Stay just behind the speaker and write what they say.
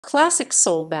Classic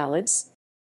Soul Ballads.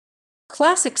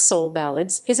 Classic Soul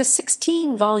Ballads is a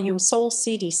 16-volume soul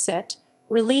CD set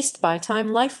released by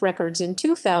Time Life Records in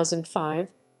 2005,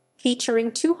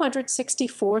 featuring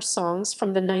 264 songs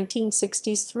from the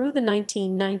 1960s through the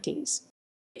 1990s.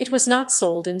 It was not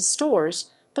sold in stores,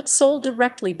 but sold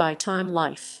directly by Time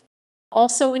Life.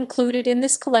 Also included in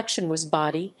this collection was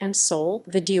Body and Soul,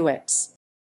 the Duets.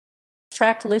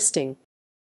 Track listing.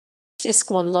 Disc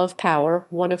 1 Love Power,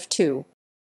 1 of 2.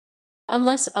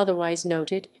 Unless otherwise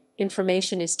noted,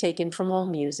 information is taken from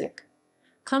AllMusic.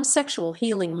 Come Sexual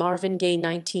Healing Marvin Gaye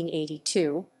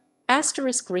 1982,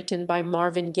 * written by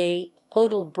Marvin Gaye,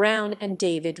 Odell Brown and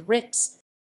David Ritz.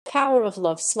 Power of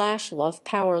Love / Love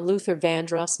Power Luther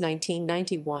Vandross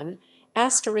 1991,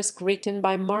 * written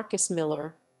by Marcus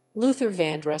Miller, Luther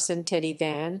Vandross and Teddy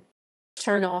Van.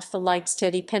 Turn Off the Lights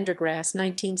Teddy Pendergrass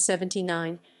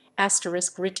 1979,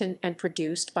 * written and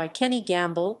produced by Kenny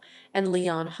Gamble and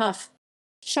Leon Huff.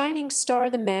 Shining Star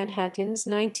The Manhattans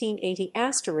 1980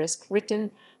 *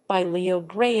 written by Leo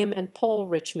Graham and Paul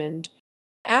Richmond.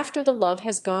 After the Love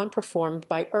Has Gone performed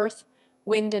by Earth,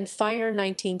 Wind and Fire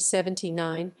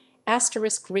 1979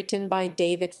 * written by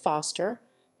David Foster,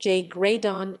 Jay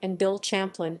Graydon and Bill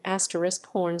Champlin *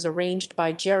 horns arranged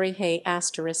by Jerry Hay *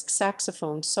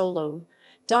 saxophone solo,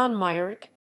 Don Myrick.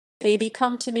 Baby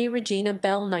Come to Me Regina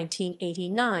Bell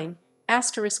 1989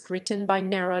 * written by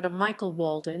Narada Michael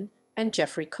Walden and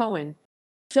Jeffrey Cohen.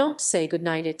 Don't Say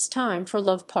Goodnight It's Time for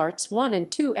Love Parts 1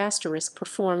 and 2 *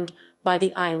 performed by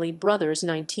the Isley Brothers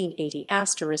 1980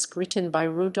 * written by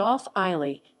Rudolph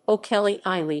Isley, O'Kelly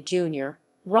Isley Jr.,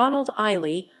 Ronald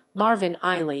Isley, Marvin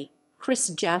Isley, Chris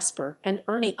Jasper, and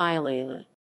Ernie Isley.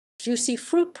 Juicy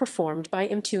Fruit performed by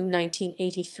Imtoom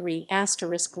 1983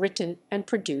 * written and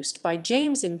produced by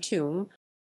James Imtoom.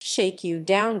 Shake You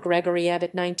Down Gregory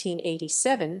Abbott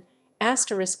 1987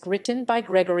 * written by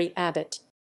Gregory Abbott.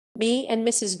 Me and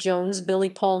Mrs. Jones Billy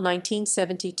Paul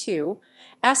 1972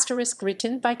 *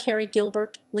 written by Carrie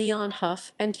Gilbert, Leon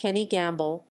Huff, and Kenny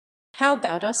Gamble. How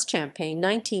About Us Champagne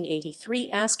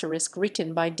 1983 *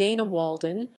 written by Dana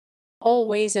Walden.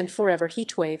 Always and Forever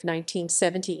Heatwave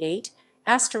 1978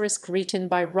 * written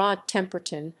by Rod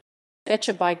Temperton.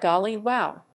 Betcha by Golly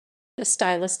Wow. The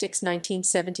Stylistics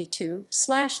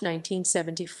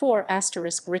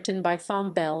 1972/1974 * written by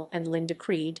Thom Bell and Linda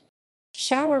Creed.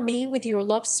 Shower Me With Your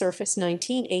Love Surface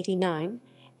 1989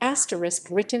 *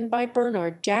 written by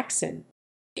Bernard Jackson.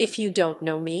 If You Don't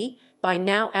Know Me by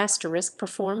Now *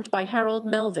 performed by Harold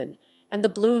Melvin and the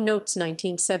Blue Notes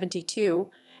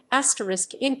 1972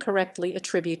 * incorrectly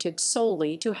attributed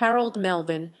solely to Harold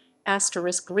Melvin *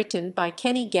 written by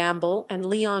Kenny Gamble and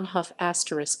Leon Huff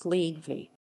 * League V.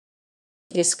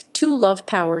 Disc 2 Love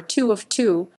Power 2 of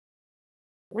 2.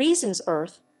 Reasons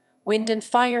Earth, Wind and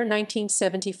Fire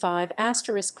 1975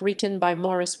 * written by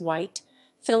Morris White,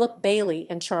 Philip Bailey,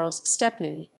 and Charles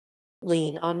Stepney.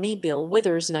 Lean on Me Bill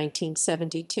Withers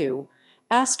 1972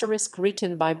 *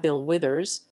 written by Bill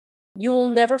Withers. You'll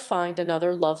Never Find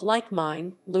Another Love Like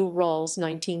Mine, Lou Rawls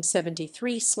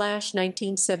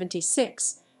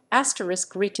 1973/1976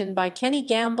 * written by Kenny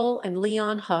Gamble and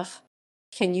Leon Huff.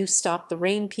 Can You Stop the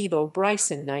Rain Peebo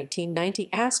Bryson 1990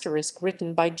 *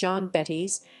 written by John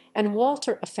Betties and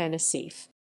Walter Afanasieff.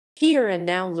 Here and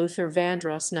Now Luther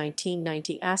Vandross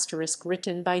 1990 *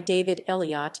 written by David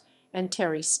Elliott and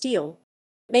Terry Steele.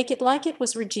 Make It Like It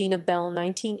Was Regina Bell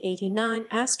 1989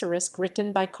 *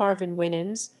 written by Carvin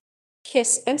Winans.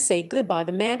 Kiss and Say Goodbye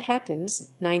The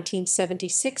Manhattans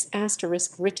 1976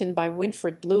 * written by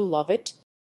Winfred Blue Lovett.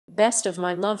 Best of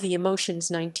My Love The Emotions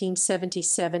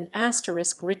 1977 *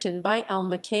 written by Al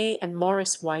McKay and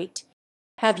Morris White.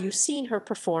 Have You Seen Her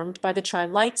performed by the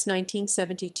Chi-Lites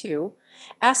 1972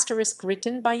 *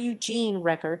 written by Eugene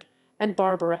Record and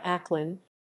Barbara Acklin.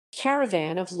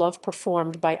 Caravan of Love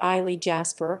performed by Eiley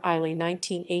Jasper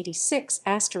 1986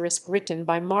 * written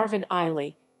by Marvin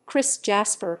Eiley, Chris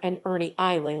Jasper, and Ernie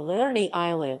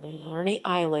Eiley.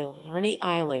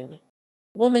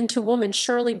 Woman to Woman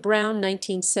Shirley Brown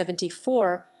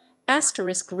 1974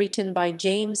 * written by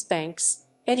James Banks,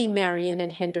 Eddie Marion,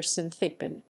 and Henderson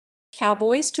Thigpen.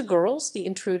 Cowboys to Girls The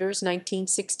Intruders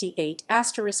 1968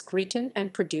 * written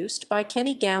and produced by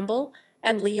Kenny Gamble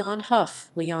and Leon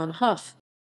Huff.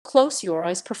 Close Your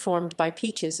Eyes performed by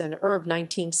Peaches and Herb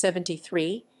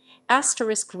 1973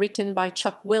 * written by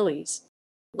Chuck Willies.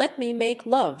 Let Me Make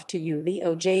Love to You The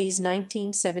O'Jays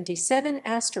 1977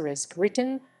 *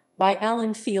 written by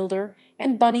Alan Fielder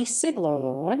and Bunny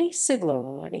Siglo.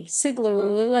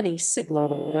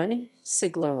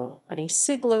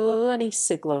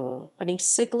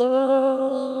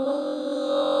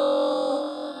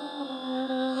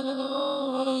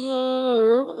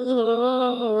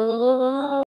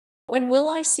 When Will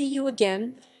I See You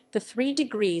Again? The 3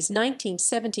 Degrees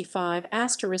 1975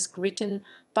 asterisk written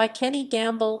by Kenny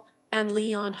Gamble and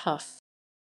Leon Huff.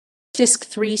 Disc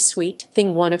 3 Sweet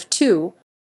Thing 1 of 2.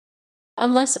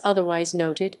 Unless otherwise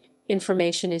noted,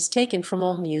 information is taken from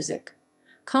AllMusic.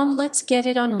 Come Let's Get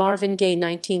It on Marvin Gaye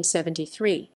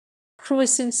 1973.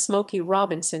 Cruisin' Smokey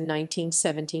Robinson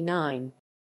 1979.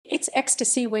 It's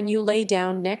Ecstasy When You Lay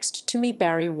Down Next to Me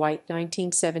Barry White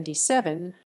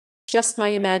 1977. Just My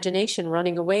Imagination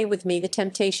Running Away With Me The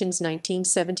Temptations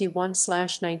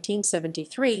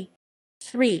 1971/1973.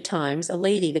 3 Times a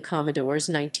Lady The Commodores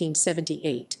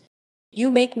 1978. You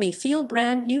Make Me Feel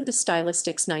Brand New The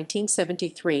Stylistics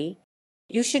 1973.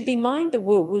 You Should Be Mine The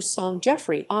Woo Woo Song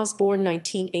Jeffrey Osborne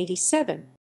 1987.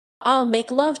 I'll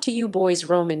Make Love to You Boys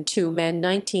Roman 2 Men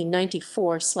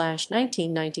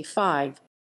 1994/1995.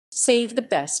 Save the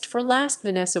Best for Last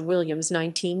Vanessa Williams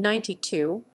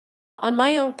 1992. On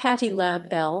My Own Patti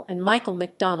LaBelle and Michael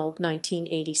McDonald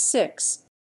 1986.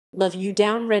 Love You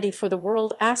Down Ready for the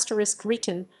World asterisk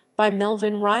written by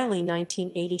Melvin Riley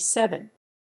 1987.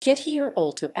 Get Here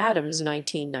Olto Adams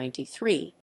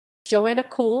 1993. Joanna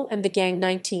Cool and the Gang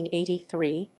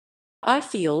 1983. I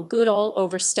Feel Good All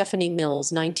Over Stephanie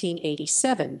Mills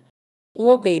 1987.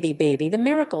 Whoa Baby Baby The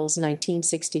Miracles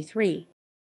 1963.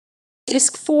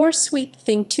 Disc 4 Sweet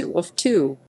Thing 2 of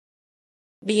 2.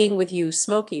 Being With You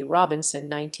Smokey Robinson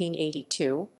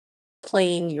 1982.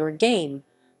 Playing Your Game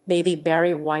Maybe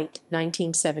Barry White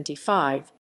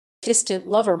 1975. Distant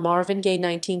Lover Marvin Gaye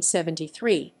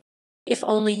 1973. If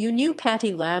Only You Knew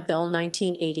Patti LaBelle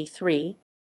 1983.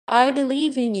 I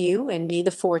Believe in You and Me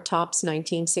The Four Tops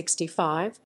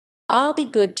 1965. I'll Be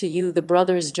Good to You The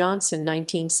Brothers Johnson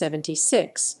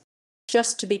 1976.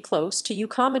 Just to Be Close to You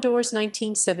Commodores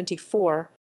 1974.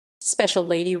 Special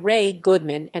Lady Ray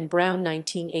Goodman and Brown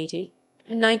 1980.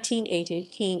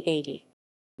 1980.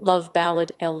 Love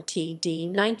Ballad Ltd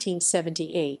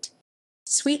 1978.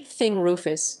 Sweet Thing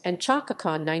Rufus and Chaka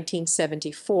Khan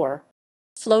 1974.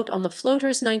 Float on the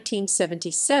Floaters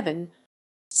 1977.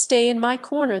 Stay in My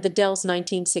Corner The Dells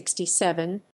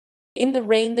 1967. In the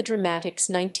Rain The Dramatics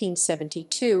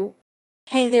 1972.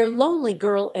 Hey There Lonely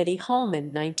Girl Eddie Hallman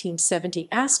 1970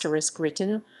 asterisk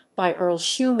written by Earl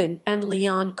Schumann and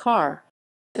Leon Carr.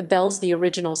 The Bells The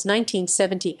Originals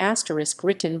 1970 asterisk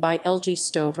written by L.G.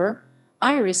 Stover,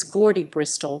 Iris Gordy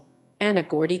Bristol, Anna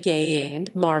Gordy Gaye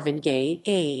and Marvin Gaye,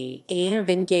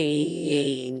 Irvin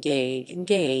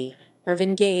Gaye,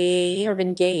 Irvin Gaye,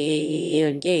 Irvin Gaye,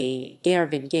 and Gay,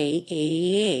 Irvin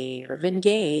Gaye, Irvin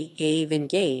Gaye, Avin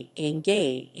Gaye, and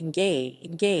Gay, and Gay,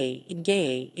 and Gay, and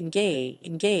Gay, and Gay,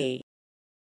 and Gay.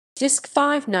 Disc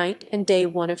 5 Night and Day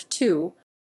 1 of 2.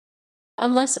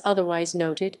 Unless otherwise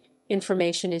noted,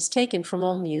 information is taken from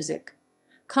AllMusic.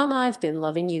 Come I've Been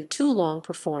Loving You Too Long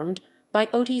performed by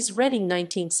Otis Redding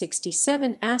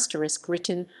 1967 asterisk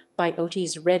written by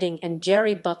Otis Redding and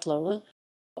Jerry Butler.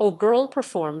 Oh Girl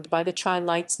performed by the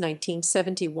Chi-Lites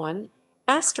 1971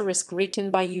 asterisk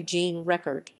written by Eugene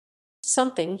Record.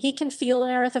 Something He Can Feel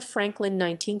Aretha Franklin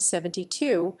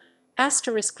 1972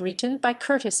 asterisk written by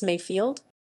Curtis Mayfield.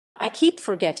 I Keep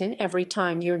Forgettin' Every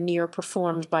Time You're Near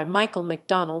performed by Michael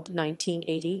McDonald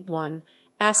 1981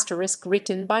 asterisk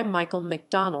written by Michael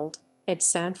McDonald, Ed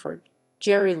Sanford,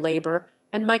 Jerry Leiber,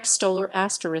 and Mike Stoller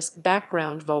asterisk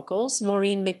background vocals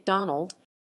Maureen McDonald.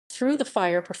 Through the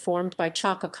Fire performed by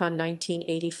Chaka Khan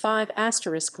 1985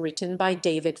 asterisk written by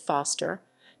David Foster,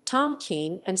 Tom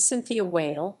Keane, and Cynthia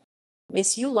Whale.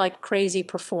 Miss You Like Crazy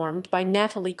performed by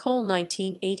Natalie Cole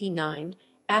 1989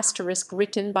 asterisk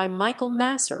written by Michael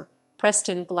Masser,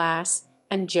 Preston Glass,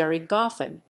 and Jerry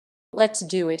Goffin. Let's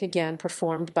Do It Again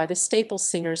performed by the Staple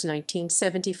Singers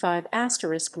 1975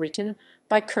 asterisk written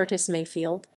by Curtis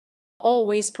Mayfield.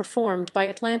 Always performed by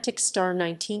Atlantic Star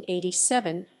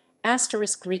 1987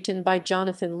 asterisk written by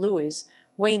Jonathan Lewis,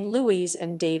 Wayne Lewis,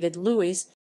 and David Lewis.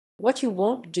 What You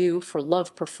Won't Do for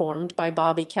Love performed by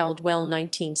Bobby Caldwell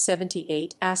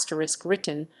 1978 asterisk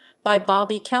written by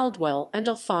Bobby Caldwell and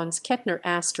Alphonse Kettner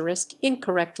asterisk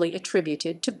incorrectly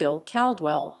attributed to Bill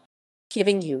Caldwell.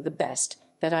 Giving You the Best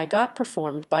That I Got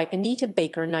performed by Anita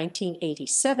Baker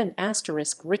 1987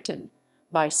 asterisk written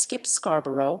by Skip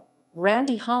Scarborough,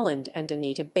 Randy Holland, and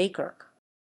Anita Baker.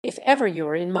 If Ever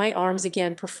You're in My Arms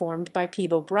Again performed by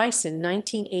Peebo Bryson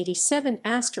 1987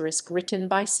 asterisk written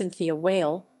by Cynthia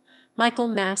Whale, Michael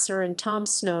Masser, and Tom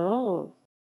Snow.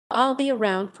 I'll Be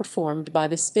Around performed by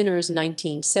the Spinners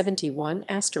 1971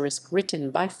 asterisk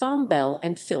written by Thom Bell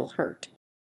and Phil Hurt.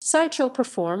 Sideshow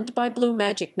performed by Blue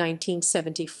Magic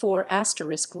 1974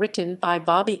 asterisk written by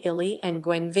Bobby Illey and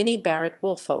Gwen Vinnie Barrett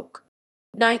Woolfolk.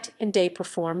 Night and Day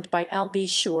performed by Al B.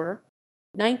 Sure.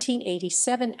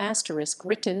 1987 *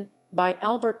 written by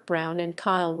Albert Brown and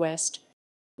Kyle West.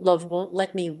 Love Won't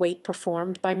Let Me Wait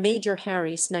performed by Major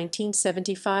Harris.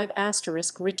 1975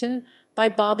 * written by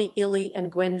Bobby Illy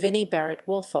and Gwen Vinnie Barrett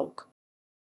Woolfolk.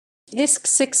 Disc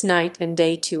 6 Night and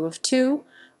Day 2 of 2.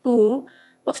 Ooh,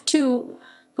 of 2,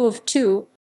 who of 2.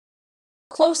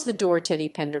 Close the Door Teddy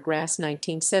Pendergrass.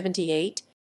 1978.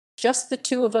 Just the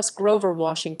Two of Us Grover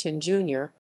Washington Jr.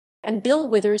 and Bill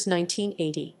Withers.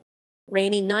 1980.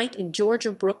 Rainy Night in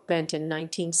Georgia Brooke Benton.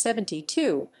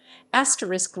 1972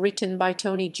 * written by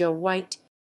Tony Joe White.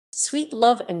 Sweet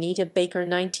Love Anita Baker.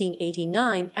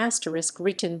 1989 *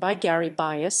 written by Gary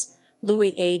Bias,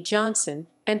 Louis A. Johnson,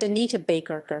 and Anita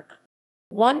Baker.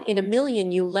 One in a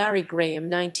Million You Larry Graham.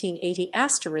 1980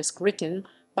 * written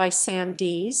by Sam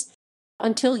Dees.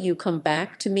 Until You Come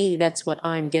Back to Me, That's What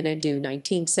I'm Gonna Do.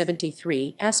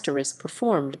 1973 *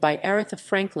 performed by Aretha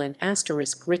Franklin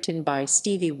 * written by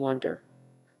Stevie Wonder.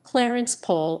 Clarence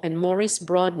Paul and Maurice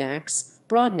Broadnax.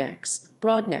 Broadnax,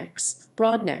 Broadnax,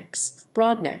 Broadnax,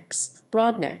 Broadnax,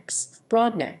 Broadnax,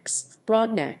 Broadnax,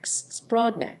 Broadnax,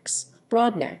 Broadnax,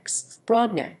 Broadnax,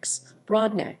 Broadnax,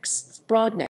 Broadnax,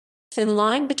 Broadnax. Thin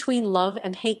Line Between Love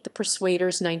and Hate. The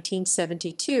Persuaders.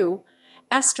 1972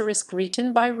 *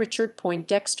 written by Richard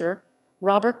Poindexter,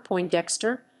 Robert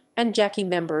Poindexter, and Jackie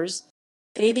Members.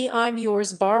 Baby I'm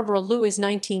Yours. Barbara Lewis.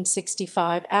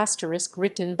 1965 *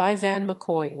 written by Van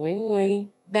McCoy,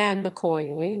 Van McCoy,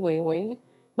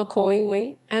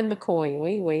 McCoy, and McCoy,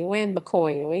 Van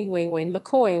McCoy, Van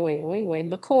McCoy, Van McCoy, Van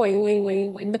McCoy,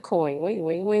 Van McCoy,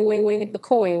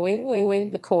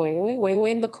 Van McCoy,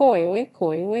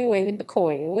 Van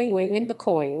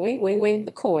McCoy, Van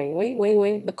McCoy,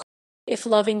 Van McCoy. If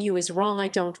Loving You Is Wrong, I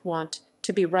Don't Want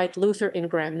to Be Right. Luther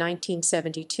Ingram.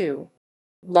 1972.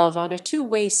 Love on a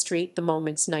Two-Way Street. The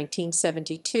Moments.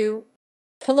 1972.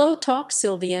 Pillow Talk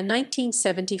Sylvia.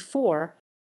 1974.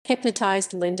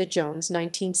 Hypnotized Linda Jones.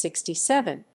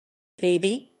 1967.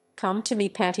 Baby, Come to Me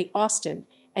Patty Austin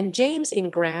and James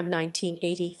Ingram.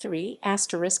 1983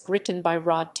 * written by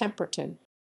Rod Temperton.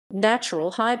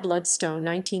 Natural High Bloodstone.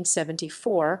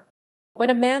 1974. When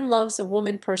a Man Loves a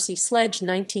Woman. Percy Sledge.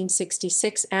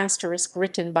 1966 *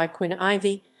 written by Quinn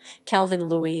Ivy, Calvin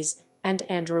Louise, and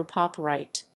Andrew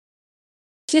Popright.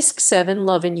 Disc 7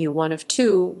 Lovin' You. 1 of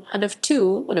 2, 1 of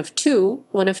 2, 1 of 2,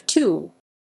 1 of 2.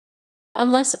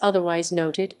 Unless otherwise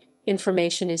noted,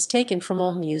 information is taken from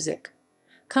AllMusic.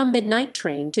 Come Midnight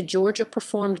Train to Georgia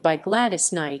performed by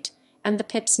Gladys Knight and the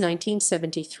Pips.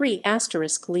 1973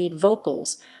 * lead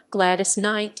vocals, Gladys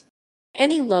Knight.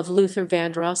 Any Love. Luther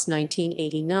Vandross.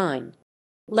 1989.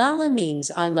 Lala Means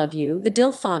I Love You. The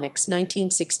Delphonics.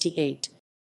 1968.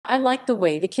 I Like the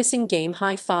Way. The Kissing Game.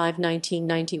 High Five.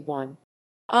 1991.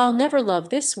 I'll Never Love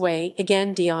This Way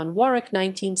Again. Dionne Warwick.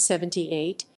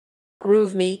 1978.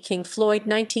 Groove Me. King Floyd.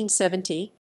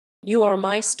 1970. You Are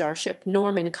My Starship.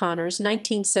 Norman Connors.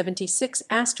 1976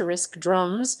 *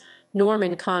 drums,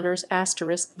 Norman Connors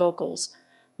 * vocals,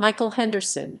 Michael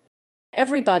Henderson.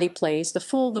 Everybody Plays the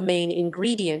Fool. The Main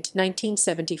Ingredient.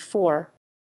 1974.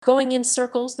 Going in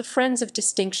Circles. The Friends of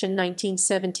Distinction.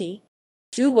 1970.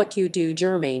 Do What You Do.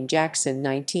 Jermaine Jackson.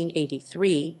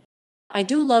 1983. I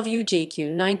Do Love You. GQ.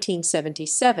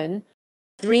 1977.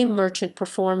 Dream Merchant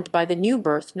performed by The New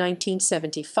Birth.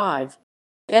 1975.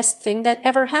 Best Thing That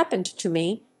Ever Happened to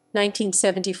Me.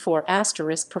 1974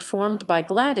 * performed by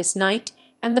Gladys Knight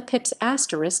and the Pips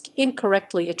 *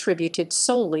 incorrectly attributed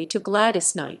solely to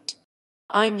Gladys Knight.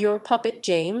 I'm Your Puppet.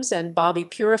 James and Bobby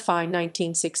Purify.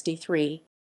 1963.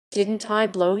 Didn't I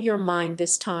Blow Your Mind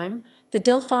This Time? The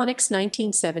Delphonics.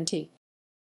 1970.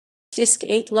 Disc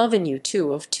 8 Lovin' You.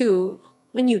 2 of 2,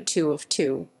 When You 2 of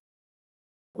 2.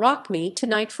 Rock Me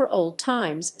Tonight for Old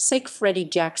Times' Sake. Freddie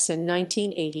Jackson.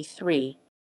 1983.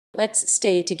 Let's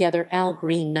Stay Together. Al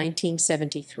Green.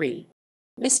 1973.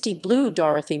 Misty Blue.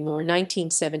 Dorothy Moore.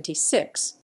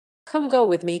 1976. Come Go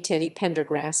With Me. Teddy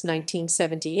Pendergrass.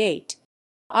 1978.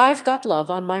 I've Got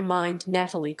Love on My Mind.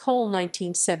 Natalie Cole.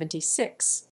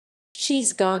 1976.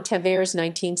 She's Gone. Tavares.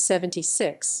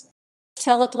 1976.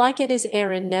 Tell It Like It Is.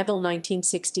 Aaron Neville.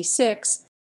 1966.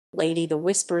 Lady the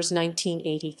Whispers.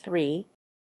 1983.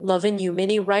 Lovin' You.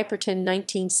 Minnie Riperton.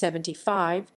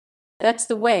 1975. That's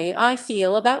the Way I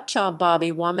Feel About Cha.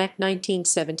 Bobby Womack.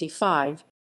 1975.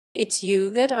 It's You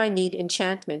That I Need.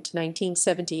 Enchantment.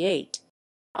 1978.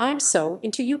 I'm So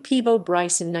Into You. Peebo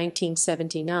Bryson.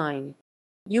 1979.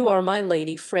 You Are My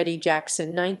Lady. Freddie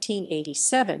Jackson.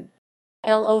 1987.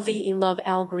 Love Love.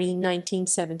 Al Green.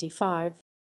 1975.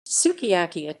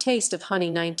 Sukiyaki. A Taste of Honey.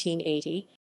 1980.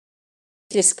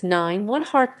 Disc 9 One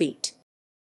Heartbeat.